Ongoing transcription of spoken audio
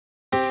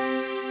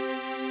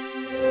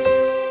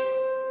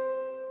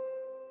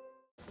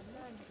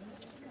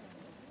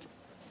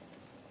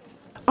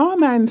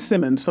Ann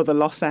Simmons for the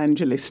Los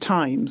Angeles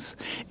Times.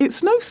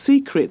 It's no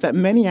secret that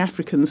many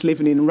Africans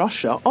living in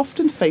Russia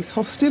often face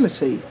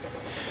hostility.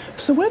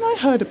 So when I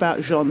heard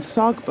about Gregoire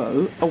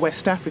Sagbo, a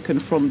West African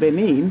from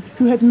Benin,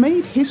 who had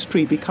made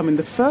history becoming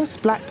the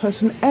first black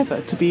person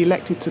ever to be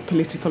elected to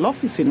political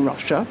office in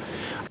Russia,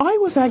 I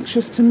was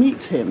anxious to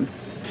meet him.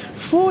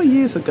 4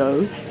 years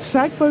ago,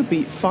 Sagbo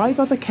beat 5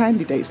 other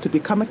candidates to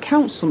become a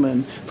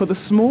councilman for the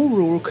small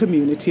rural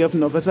community of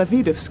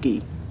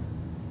Novozavidovsky.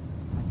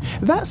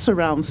 That's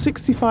around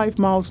 65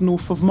 miles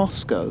north of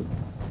Moscow.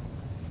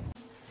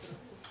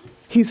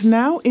 He's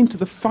now into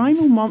the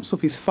final months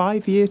of his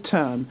 5-year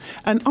term,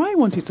 and I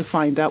wanted to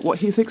find out what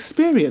his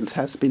experience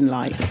has been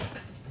like.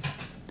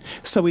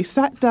 So we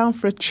sat down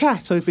for a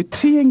chat over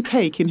tea and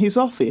cake in his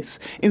office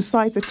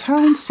inside the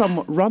town's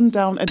somewhat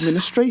run-down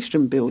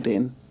administration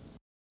building.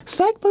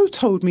 Sagbo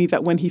told me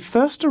that when he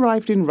first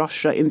arrived in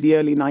Russia in the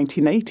early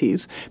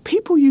 1980s,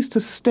 people used to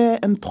stare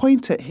and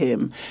point at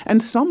him,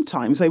 and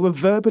sometimes they were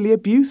verbally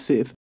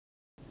abusive.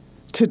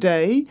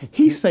 Today,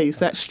 he says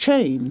that's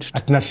changed.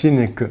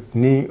 Отношение к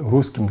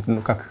нерусским,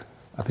 ну как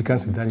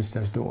африканцы, да, они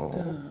считают, что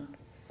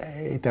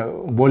это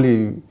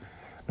более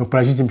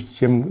положительным,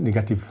 чем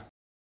негатив.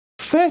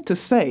 Fair to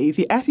say,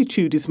 the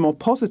attitude is more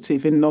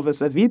positive in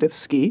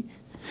Novozavidovsky.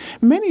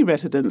 Many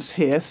residents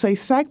here say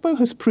Sagbo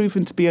has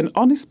proven to be an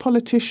honest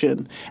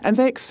politician, and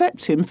they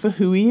accept him for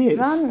who he is.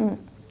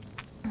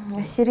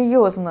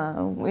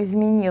 Серьезно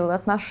изменил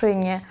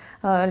отношение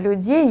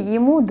людей,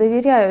 ему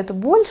доверяют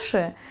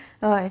больше,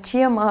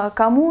 чем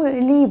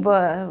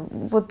кому-либо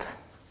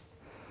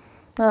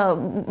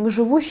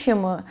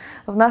живущим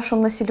в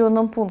нашем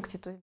населенном пункте.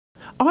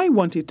 I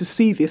wanted to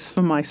see this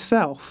for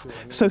myself,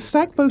 so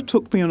Sagbo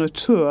took me on a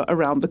tour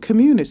around the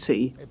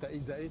community.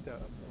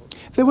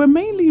 There were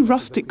mainly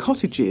rustic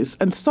cottages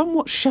and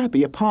somewhat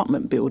shabby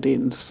apartment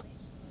buildings.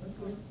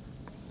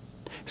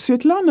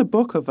 Svetlana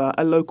Bokova,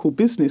 a local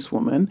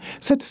businesswoman,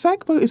 said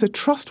Sagbo is a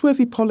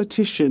trustworthy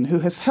politician who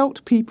has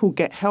helped people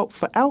get help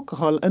for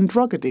alcohol and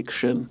drug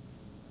addiction.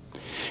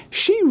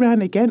 She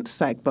ran against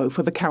Sagbo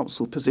for the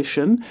council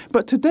position,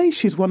 but today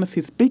she's one of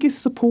his biggest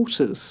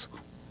supporters.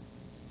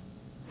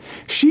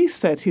 She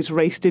said his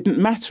race didn't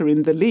matter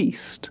in the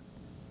least.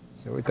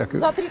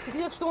 За 30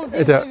 лет, что он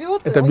здесь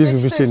живет,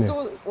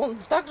 он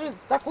считает, что он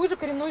такой же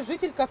коренной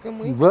житель, как и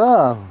мы.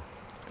 Да,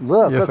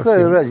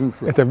 какая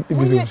разница?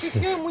 Мы не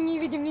ощущаем, мы не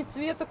видим ни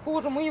цвета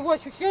кожи, мы его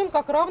ощущаем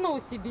как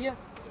равного себе.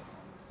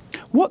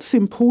 What's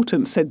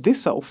important, said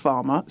this old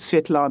farmer,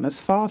 Svetlana's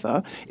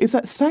father, is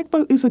that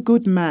Sagbo is a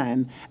good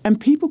man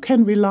and people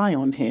can rely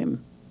on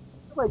him.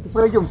 Давайте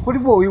пройдем по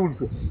любой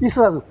улице и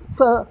сразу,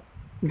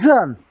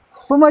 Жан,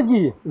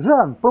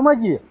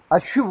 помоги,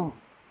 а что?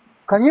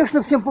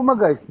 Конечно, всем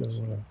помогает.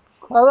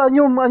 О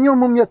нем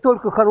у меня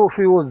только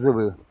хорошие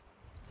отзывы.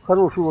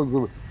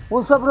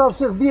 Он собрал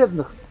всех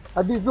бедных,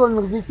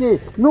 обездоленных детей.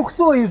 Ну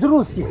кто из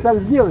русских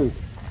так сделает?